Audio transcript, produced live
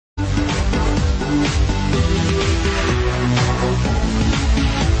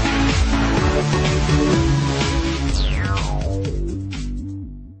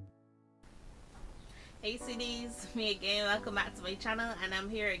me again. Welcome back to my channel, and I'm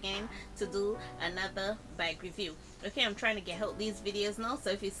here again to do another bag review. Okay, I'm trying to get out these videos now, so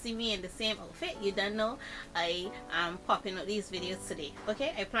if you see me in the same outfit, you don't know I am popping up these videos today.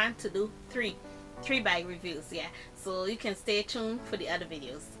 Okay, I plan to do three bag reviews, yeah, so you can stay tuned for the other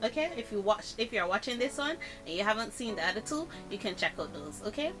videos. Okay, if you're watching this one and you haven't seen the other two, you can check out those.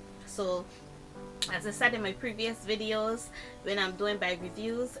 Okay, so as I said in my previous videos, when I'm doing bag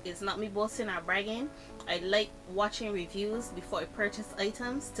reviews, it's not me boasting or bragging. I like watching reviews before I purchase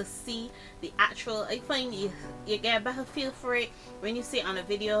items to see the actual. I find you get a better feel for it when you see it on a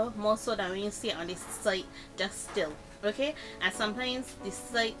video more so than when you see it on this site just still. Okay, and sometimes the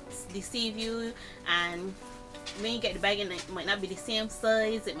sites deceive you, and when you get the bag in, it might not be the same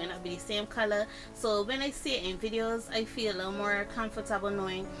size, it might not be the same color. So when I see it in videos, I feel a little more comfortable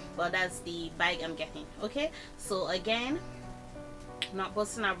knowing, well, that's the bag I'm getting. Okay, so again, not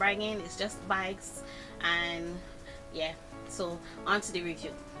boasting or bragging, it's just bags. And yeah, so on to the review.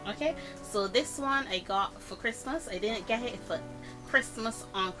 Okay, so this one I got for Christmas. I didn't get it for Christmas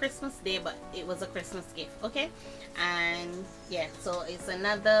on Christmas Day, but it was a Christmas gift. Okay, and yeah, so it's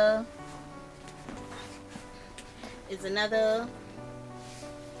another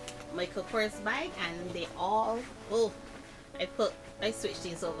Michael Kors bag, and they all, oh, I switched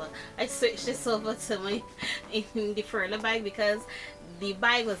these over. I switched this over to my in the further bag because the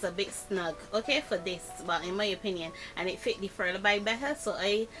bag was a bit snug, okay, for this, well, in my opinion, and it fit the further bag better, so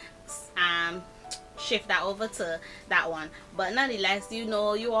I shift that over to that one. But nonetheless, you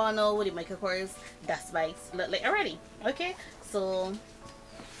all know what the Michael Kors dust bags look like already. Okay, so,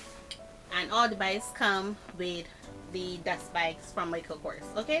 and all the bags come with the dust bags from Michael Kors.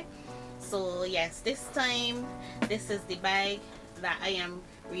 Okay, so yes, this time this is the bag that I am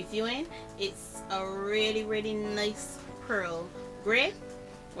reviewing. It's a really nice pearl gray.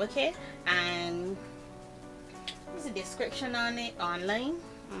 Okay, and there's a description on it online.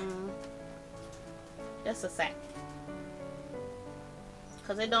 Just a sec,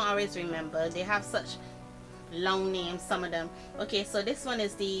 because I don't always remember. They have such long names, some of them. Okay, so this one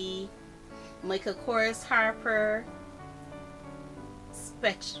is the Michael Kors Harper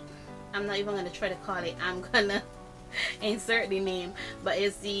Specchio. I'm not even gonna try to call it. I'm gonna insert the name, but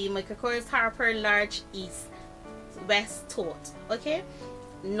it's the Michael Kors Harper Large East West Tote. Okay,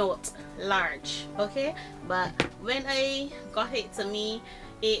 note large. Okay, but when I got it, to me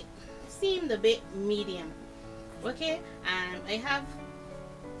it seemed a bit medium. Okay, and I have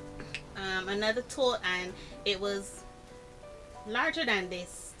another tote, and it was larger than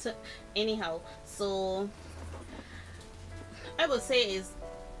this anyhow, so I would say it's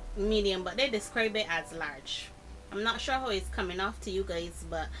medium, but they describe it as large. I'm not sure how it's coming off to you guys,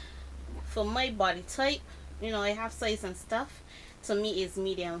 but for my body type, I have size and stuff, to me it's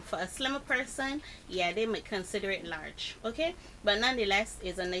medium. For a slimmer person, yeah, they might consider it large. Okay, but nonetheless,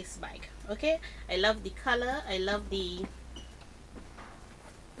 it's a nice bag. Okay, I love the color, I love the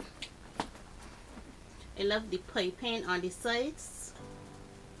piping on the sides.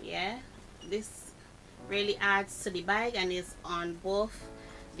 Yeah, this really adds to the bag, and is on both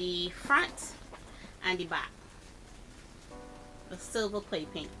the front and the back, the silver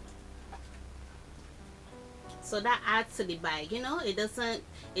piping, so that adds to the bag.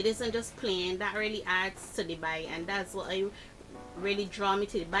 It isn't just plain. That really adds to the bag, and that's what I really draw me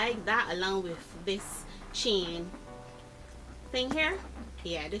to the bag. That, along with this chain thing here,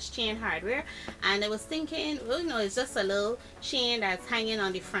 yeah, this chain hardware. And I was thinking, well, it's just a little chain that's hanging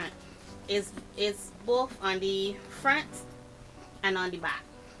on the front. It's both on the front and on the back,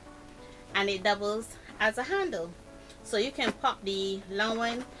 and it doubles as a handle, so you can pop the long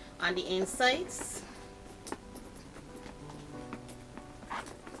one on the insides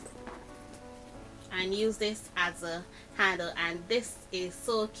and use this as a handle. And this is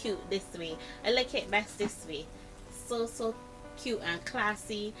so cute this way. I like it best this way. So cute and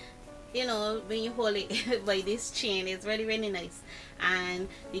classy. When you hold it by this chain, it's really nice. And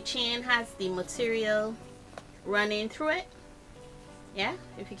the chain has the material running through it. Yeah,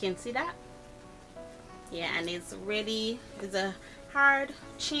 if you can see that. Yeah, and it's a hard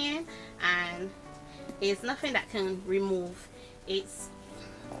chain, and it's nothing that can remove. It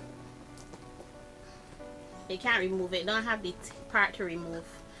can't remove it. Don't have the part to remove,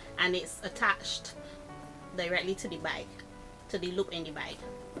 and it's attached directly to the bag, to the loop in the bag.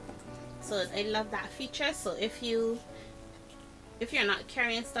 So I love that feature. So if you're not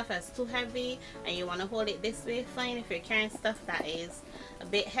carrying stuff that's too heavy and you want to hold it this way, fine. If you're carrying stuff that is a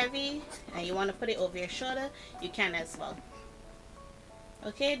bit heavy and you want to put it over your shoulder, you can as well.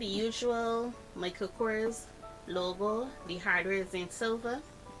 Okay, the usual Michael Kors logo. The hardware is in silver.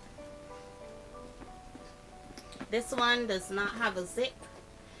 This one does not have a zip.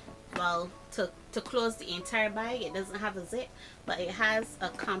 Well, to close the entire bag, it doesn't have a zip, but it has a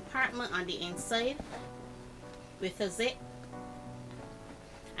compartment on the inside with a zip,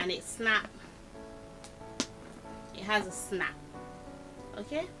 and it snap. It has a snap.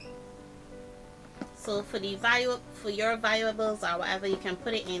 Okay, so for your valuables or whatever, you can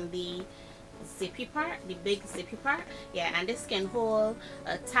put it in the zippy part, the big zippy part. Yeah, and this can hold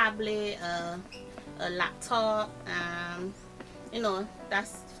a tablet, a laptop, you know,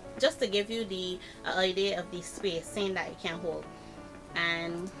 that's just to give you the idea of the spacing that it can hold.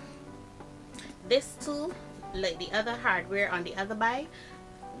 And this too, like the other hardware on the other bag,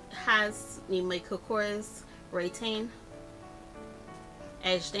 has the Michael Kors writing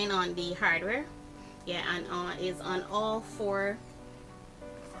edged in on the hardware. Yeah, and is on all four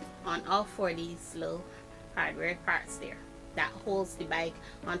of these little hardware parts there that holds the bag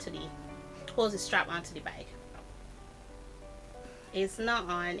holds the strap onto the bag. It's not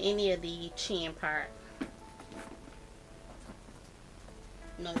on any of the chain part.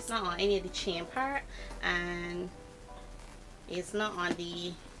 No, it's not on any of the chain part, and it's not on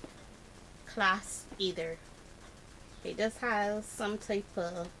the clasp either. It just has some type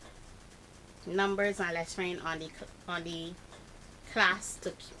of numbers and lettering on the clasp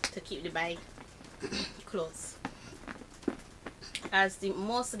to keep the bag closed. As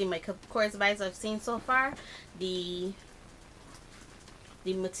most of the Michael Kors bags I've seen so far, the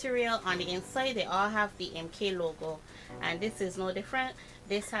material on the inside, they all have the MK logo, and this is no different.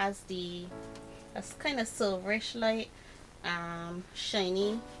 This has the kind of silverish light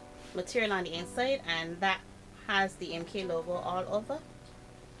shiny material on the inside, and that has the MK logo all over.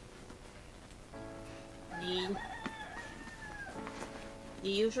 The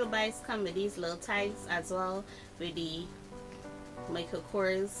usual bags come with these little tags as well, with the Michael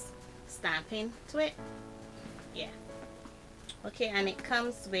Kors stamping to it. Yeah. Okay, and it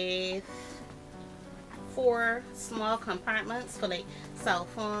comes with 4 small compartments for like cell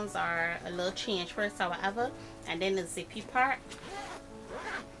phones or a little change purse or whatever, and then the zippy part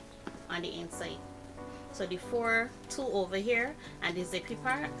on the inside. So the 2 over here and the zippy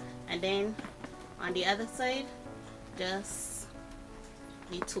part, and then on the other side just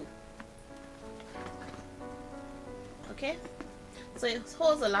the 2. Okay, so it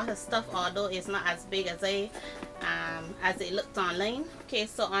holds a lot of stuff, although it's not as big as it looked online. Okay,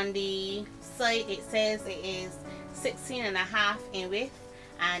 so on the side it says it is 16.5 in width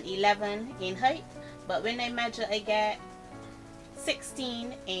and 11 in height, but when I measure I get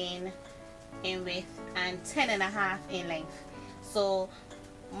 16 in width and 10.5 in length. So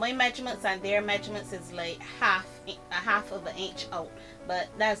my measurements and their measurements is like a half of an inch out, but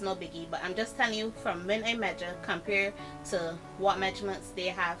that's no biggie. But I'm just telling you from when I measure compared to what measurements they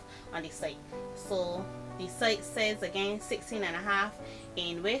have on the site. So the site says again 16.5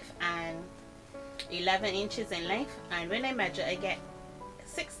 in width and 11 inches in length, and when I measure I get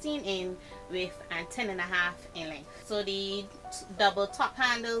 16 in width and 10.5 in length. So the double top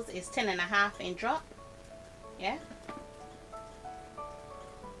handles is 10.5 in drop. Yeah,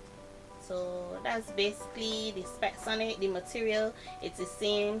 so that's basically the specs on it. The material, it's the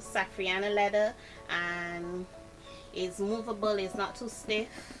same Safriana leather, and it's movable, it's not too stiff.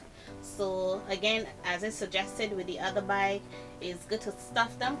 So again, as I suggested with the other bag, it's good to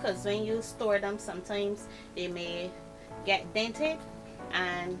stuff them, because when you store them sometimes they may get dented,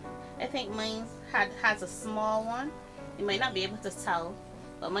 and I think mine has a small one. You might not be able to tell,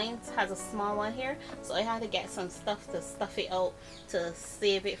 but mine has a small one here, so I had to get some stuff to stuff it out to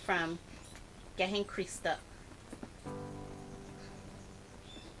save it from getting creased up.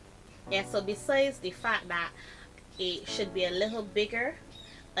 Yeah, so besides the fact that it should be a little bigger,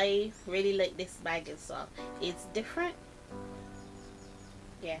 I really like this bag as well. It's different.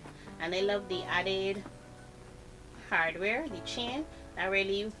 Yeah, and I love the added hardware, the chain that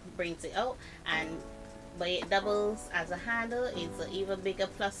really brings it out, and but it doubles as a handle is an even bigger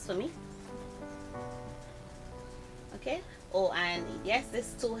plus for me. Okay. Oh, and yes,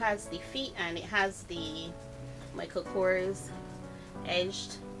 this too has the feet, and it has the Michael Kors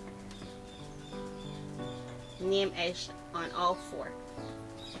edged, name edged on all 4.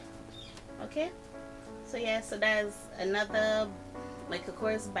 Okay, so yeah, so that's another Michael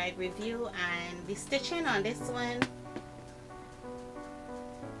Kors bag review. And the stitching on this one,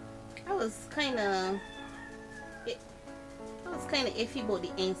 I was kind of iffy about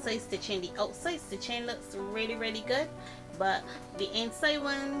the inside stitching. The outside stitching looks really good, but the inside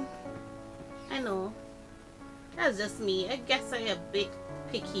one, I know that's just me. I guess I'm a bit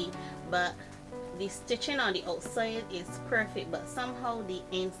picky, but the stitching on the outside is perfect, but somehow the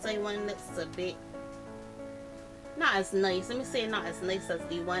inside one looks a bit not as nice. Let me say not as nice as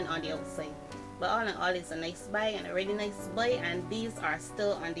the one on the outside. But all in all, it's a nice bag and a really nice buy. And these are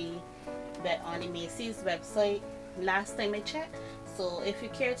still on the Macy's website last time I checked. So if you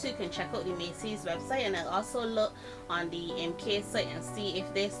care to, you can check out the Macy's website, and I'll also look on the MK site and see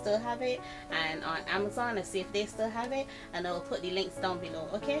if they still have it, and on Amazon and see if they still have it, and I'll put the links down below.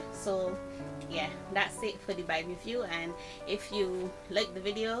 Okay, so yeah, that's it for the bag review. And if you like the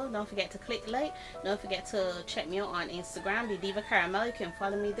video, don't forget to click like. Don't forget to check me out on Instagram, the Diva Caramel. You can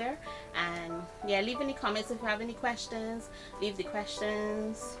follow me there. And yeah, leave any comments if you have any questions. Leave the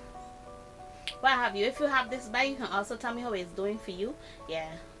questions, what have you. If you have this bag, you can also tell me how it's doing for you.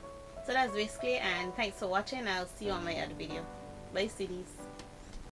 Yeah, so that's basically it, and thanks for watching. I'll see you on my other video. Bye, sweeties.